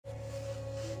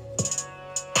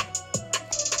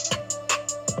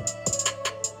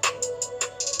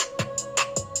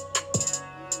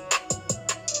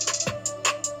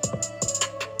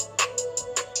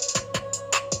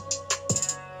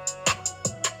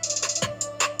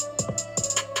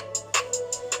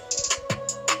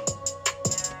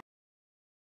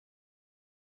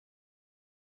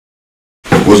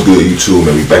What's good, YouTube,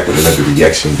 man? We back with another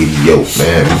reaction video,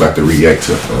 man. We about to react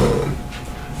to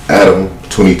Adam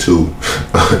 22.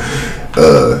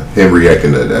 Him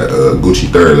reacting to that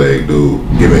GUCCI3RDLEG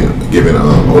dude giving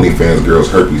OnlyFans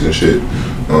girls herpes and shit.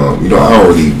 You know, I don't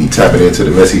really be tapping into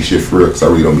the messy shit for real, because I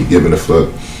really don't be giving a fuck.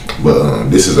 But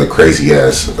this is a crazy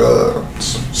ass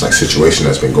it's like situation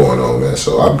that's been going on, man.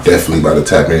 So I'm definitely about to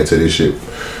tap into this shit.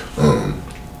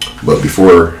 But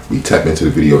before we tap into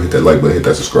the video, hit that like button, hit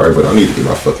that subscribe button. I need to get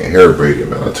my fucking hair braided,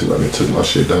 man. I took my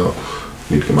shit down. I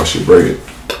need to get my shit braided.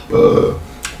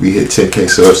 We hit 10K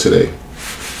subs today.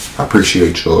 I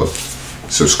appreciate y'all.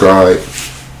 Subscribe,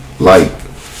 like,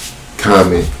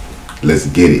 comment. Let's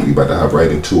get it. We about to hop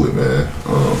right into it, man.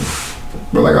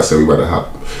 But like I said, we about to hop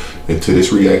into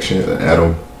this reaction.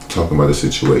 Adam talking about the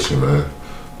situation, man.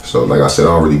 So like I said, I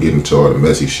don't really get into all the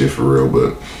messy shit for real,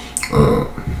 but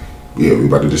yeah, we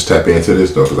about to just tap into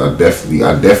this though, because I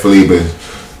definitely been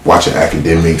watching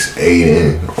academics,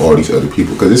 Aiden, all these other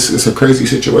people, because it's a crazy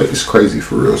situation. It's crazy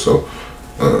for real. So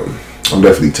I'm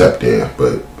definitely tapped in,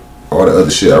 but all the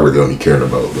other shit I really don't be caring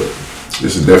about. But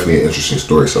this is definitely an interesting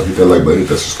story. So hit that like button, hit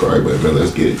that subscribe button, man.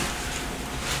 Let's get it.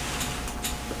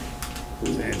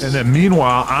 And then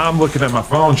meanwhile, I'm looking at my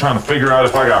phone trying to figure out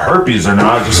if I got herpes or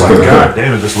not. Just like, God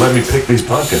damn it, just let me pick these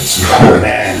pumpkins. Oh,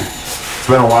 man. It's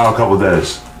been a while, a couple of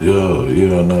days. Yo, you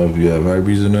don't know if you have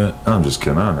herpes or not? I'm just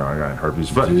kidding. I don't know I got herpes.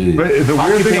 But the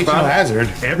weird thing about hazard,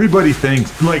 everybody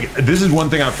thinks, like, this is one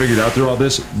thing I figured out through all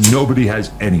this. Nobody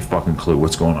has any fucking clue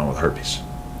what's going on with herpes.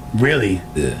 Really?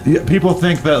 Yeah. People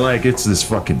think that, like, it's this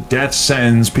fucking death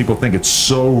sentence. People think it's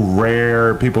so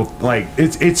rare. People, like,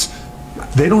 it's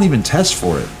they don't even test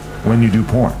for it when you do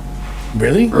porn.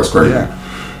 Really? That's crazy. Yeah.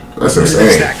 That's insane.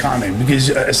 It's that common because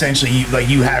essentially,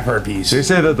 you have herpes. They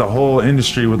say that the whole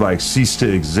industry would like cease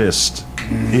to exist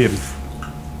if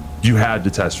you had to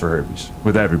test for herpes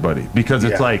with everybody, because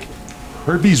it's like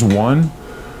herpes 1,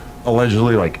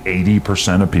 allegedly like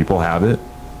 80% of people have it,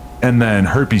 and then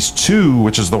herpes 2,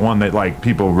 which is the one that like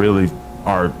people really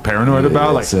are paranoid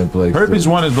about. Like herpes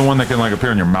 1 is the one that can like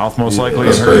appear in your mouth most likely,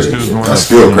 and herpes 2 is the one that's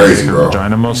still crazy, in bro. your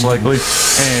vagina most likely.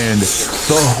 And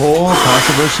the whole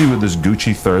controversy with this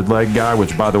GUCCI3RDLEG guy,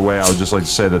 which by the way, I would just like to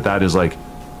say that is like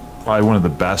probably one of the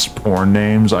best porn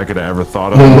names I could have ever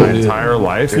thought of in my entire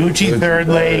life.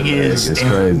 GUCCI3RDLEG is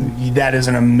crazy. That is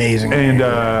an amazing name. And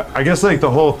I guess like the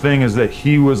whole thing is that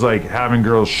he was like having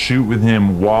girls shoot with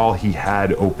him while he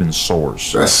had open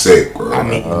sores. That's sick, bro. I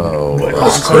mean,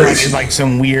 that's crazy. It's like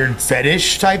some weird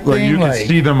fetish type like thing. You can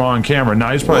see them on camera.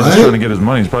 Now he's probably just trying to get his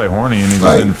money. He's probably horny and he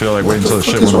just didn't feel like waiting until the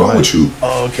shit went away.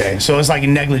 Oh, okay. So it's like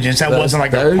negligence. That wasn't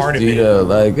like a part of it.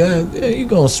 Like, yeah, you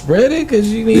gonna spread it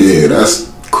because you need. Yeah,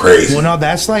 that's crazy. Well, no,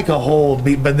 that's like a whole.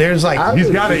 But there's like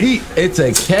he's got to eat. It's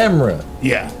a camera.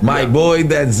 Yeah, my boy,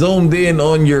 that zoomed in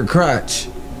on your crotch.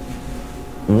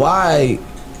 Why?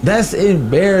 That's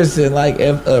embarrassing. Like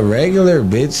if a regular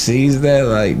bitch sees that,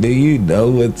 like, do you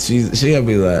know what she gonna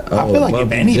be like? Oh, I feel like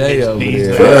if any bitch sees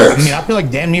that, I mean, I feel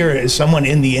like damn near someone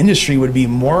in the industry would be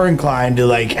more inclined to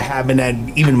like having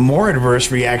an even more adverse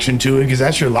reaction to it because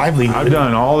that's your livelihood. I've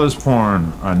done all this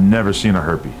porn. I've never seen a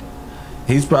herpes.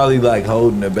 He's probably like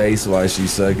holding the base while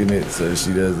she's sucking it so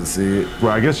she doesn't see it.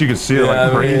 Well, I guess you could see it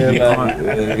like crazy.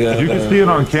 You could see it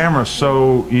on camera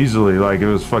so easily, like it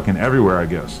was fucking everywhere, I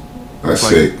guess. That's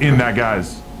like sick. In that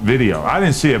guy's video. I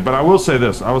didn't see it, but I will say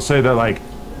this. I will say that like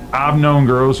I've known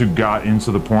girls who got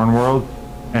into the porn world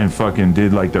and fucking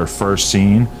did like their first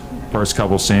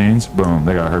couple scenes, boom,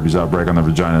 they got a herpes outbreak on their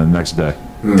vagina the next day.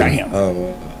 Damn.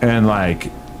 And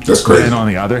like that's crazy. And on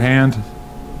the other hand,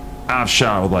 I've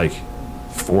shot with like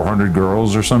 400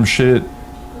 girls or some shit.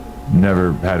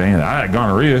 Never had any of that. I had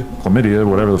gonorrhea, chlamydia,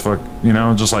 whatever the fuck, you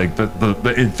know, just like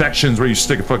the infections where you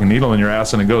stick a fucking needle in your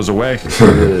ass and it goes away.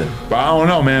 But I don't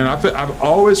know, man. I've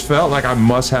always felt like I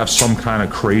must have some kind of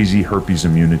crazy herpes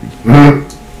immunity. I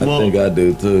think I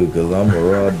do too, because I'm a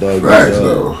raw dog. I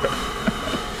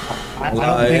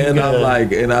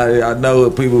know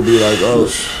what people be like, oh,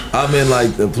 I'm in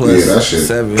like the plus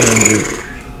 700.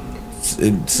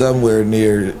 Somewhere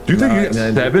near. Do you think you got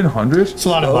 700? It's a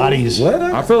lot of bodies. What?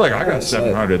 I feel like I got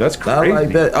 700. That's crazy. I like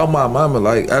that. Oh, my mama,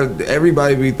 like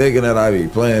everybody be thinking that I be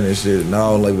playing and shit, and I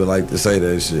don't even like to say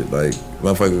that shit. Like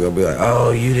motherfuckers gonna be like,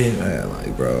 "Oh, you didn't." Man,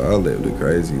 like, bro, I lived a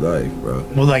crazy life, bro.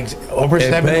 Well, like over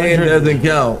 700 pain doesn't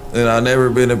count, and I've never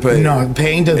been in pain. No,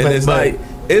 pain doesn't. And it's like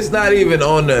it's not even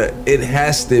on the. It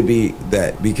has to be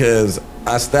that because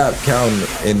I stopped counting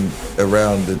in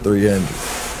around the 300.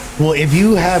 Well, if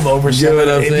you have over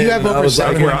 700, if you have over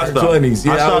 700, 20s,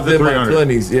 yeah, I was in my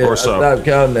 20s, yeah, or so. I stopped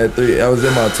counting at 3. I was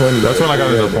in my 20s. That's when I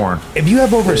got into porn. If you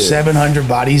have over 700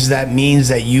 bodies, that means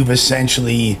that you've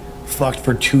essentially fucked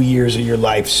for 2 years of your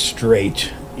life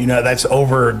straight. You know, that's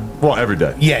over. Well, every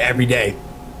day. Yeah, every day.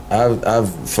 I've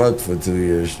fucked for 2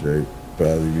 years straight.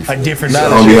 Probably before. A different. I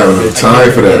don't be having enough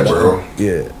time for that, bro.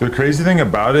 Yeah. The crazy thing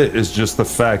about it is just the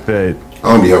fact that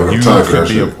I don't be having you enough time for could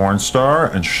that be a shit. porn star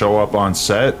and show up on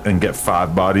set and get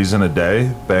 5 bodies in a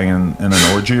day, banging in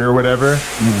an orgy or whatever.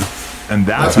 And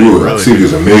that's how you Ooh, I really see if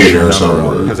he's a millionaire or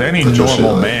something. Because any Put your shit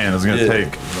normal like- man is going to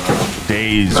take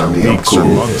days, I mean, I'm weeks, or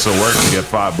cool. months of work to get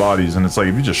 5 bodies. And it's like,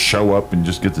 if you just show up and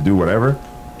just get to do whatever,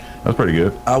 that's pretty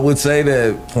good. I would say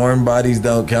that porn bodies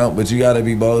don't count, but you got to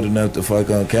be bold enough to fuck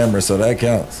on camera, so that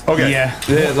counts. Okay. Yeah.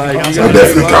 Yeah, like you That got to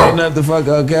definitely be bold count. enough to fuck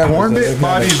on camera. Porn so bit that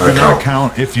bodies counts. do not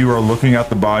count if you are looking at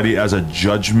the body as a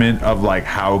judgment of like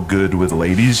how good with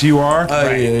ladies you are. Oh,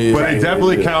 yeah, yeah, But it yeah,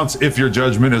 definitely yeah. counts if your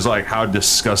judgment is like how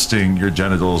disgusting your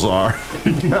genitals are.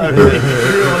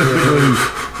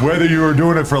 Realistically, whether you were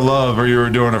doing it for love or you were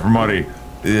doing it for money,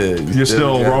 Yeah, you're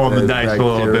still got rolling the that dice a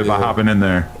little bit by bacteria. hopping in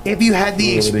there. If you had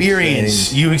the Little experience,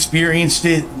 exchange. you experienced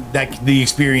it. That the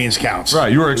experience counts.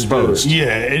 Right, you were exposed. Yeah.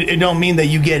 It don't mean that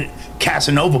you get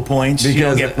Casanova points. You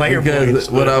don't get player points.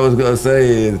 What I was gonna say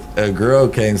is a girl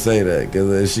can't say that because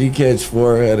if she catch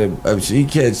 400, if she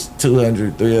catch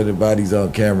 200, 300 bodies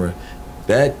on camera,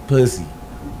 that pussy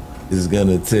is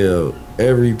gonna tell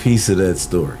every piece of that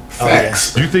story.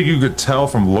 Facts. Do you think you could tell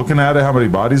from looking at it how many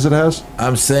bodies it has?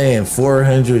 I'm saying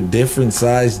 400 different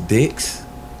sized dicks.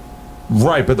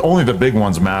 Right, but only the big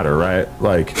ones matter, right?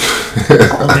 Like,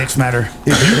 All dicks matter.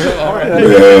 Yeah.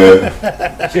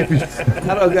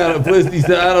 I don't got a pussy,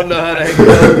 so I don't know how that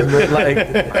goes. But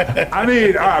like, I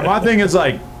mean, all right, my thing is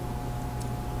like,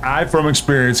 I from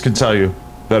experience can tell you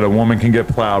that a woman can get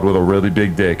plowed with a really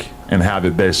big dick and have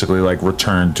it basically like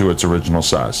returned to its original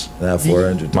size. not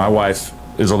 400. My wife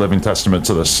is a living testament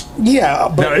to this. Yeah,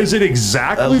 Now, but is it A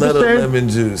exactly the little same? lemon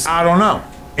juice. I don't know.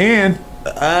 And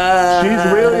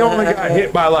she's really only got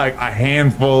hit by like a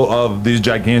handful of these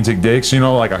gigantic dicks, you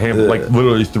know, like a handful, like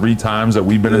literally 3 times that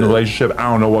we've been in a relationship.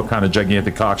 I don't know what kind of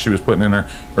gigantic cock she was putting in her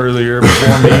earlier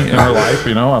before me in her life,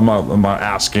 you know. I'm not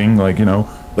asking, like, you know.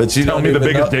 But you Tell don't me the even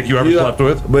biggest know- dick you ever don't- slept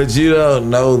with. But you don't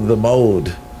know the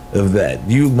mold of that.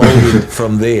 You molded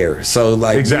from there. So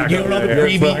like Exactly. You don't know the Yeah,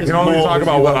 previous I can only mold. talk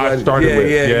about what I started yeah,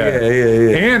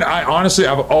 with. Yeah. And I honestly,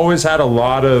 I've always had a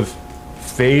lot of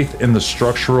faith in the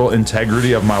structural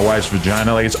integrity of my wife's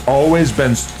vagina. Like, it's always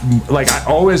been, like, I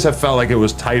always have felt like it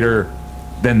was tighter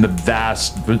than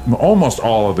the almost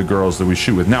all of the girls that we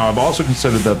shoot with. Now, I've also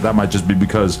considered that that might just be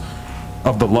because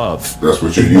of the love. That's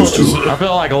what you're used to. I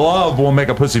feel like love will make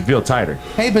a pussy feel tighter.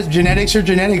 hey, but genetics are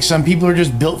genetics. Some people are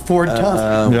just built for it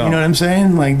tough. You Yeah. know what I'm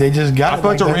saying? Like they just got. I it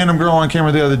talked to a that. random girl on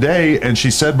camera the other day, and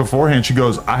she said beforehand, she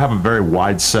goes, I have a very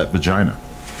wide set vagina.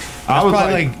 I was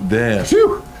probably like, Damn.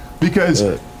 phew. Because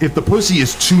if the pussy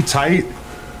is too tight,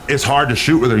 it's hard to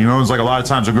shoot with her. You know, it's like a lot of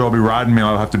times a girl will be riding me, and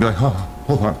I'll have to be like, oh,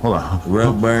 hold on.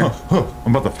 Rub burn.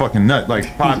 I'm about to fucking nut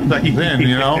like 5 seconds in,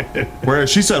 you know?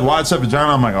 Whereas she said wide set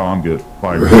vagina, I'm like, oh, I'm good.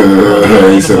 Like, He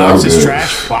The said I was box is good.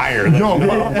 trash fire. no,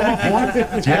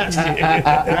 yes,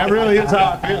 that really is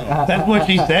how I feel. That's what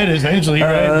she said essentially,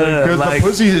 right? Because like- the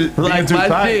pussy is being Like too my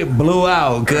tight. shit blew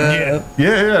out. Cause,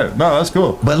 Yeah. No, that's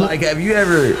cool. But like, have you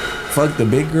ever fucked a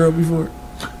big girl before?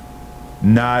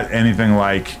 Not anything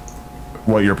like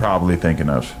what you're probably thinking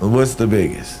of. What's the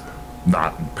biggest?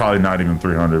 Probably not even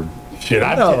 300. Shit,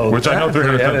 I No. Which I know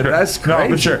 300. That's No,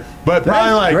 crazy. for sure. But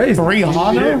probably like crazy.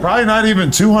 300. Probably not even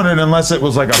 200 unless it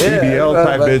was like a Yeah, BBL I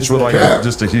type was about bitch to with say. like Yeah.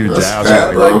 just a huge That's ass.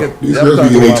 fat, bro. These I'm girls be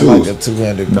talking getting about like tools. a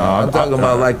 200. No, I'm talking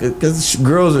about like because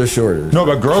girls are shorter. No,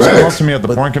 but girls come up Facts. to me at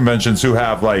the porn conventions who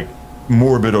have like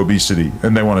morbid obesity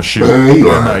and they want to shoot. Man, you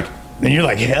And lying. like, And you're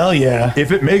like, hell yeah.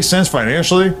 if it makes sense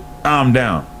financially, I'm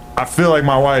down. I feel like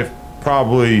my wife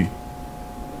probably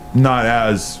not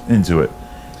as into it.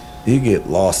 You get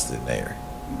lost in there.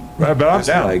 Right, but I'm It's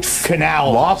down. like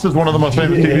Canal. Lost is one of the most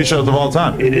famous TV shows of all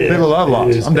time. It is. People love It Lost.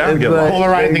 is. I'm down to get It's like- lost.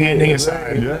 Polarizing ending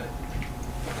aside. Yeah.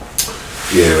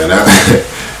 Yeah, man,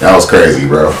 that was crazy,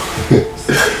 bro.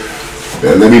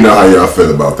 Man, let me know how y'all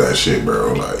feel about that shit,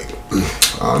 bro. Like,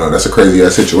 I don't know, that's a crazy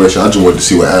ass situation. I just wanted to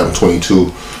see what happened.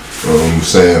 22.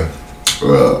 Saying,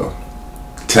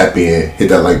 tap in, hit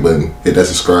that like button, hit that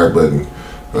subscribe button.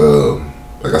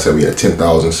 Like I said, we had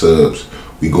 10,000 subs.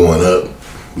 We going up.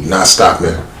 We not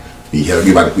stopping. We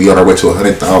on our way to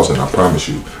 100,000. I promise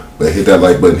you. But hit that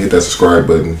like button, hit that subscribe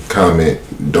button, comment,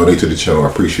 donate to the channel. I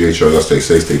appreciate y'all. Y'all stay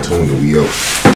safe, stay tuned, and we out.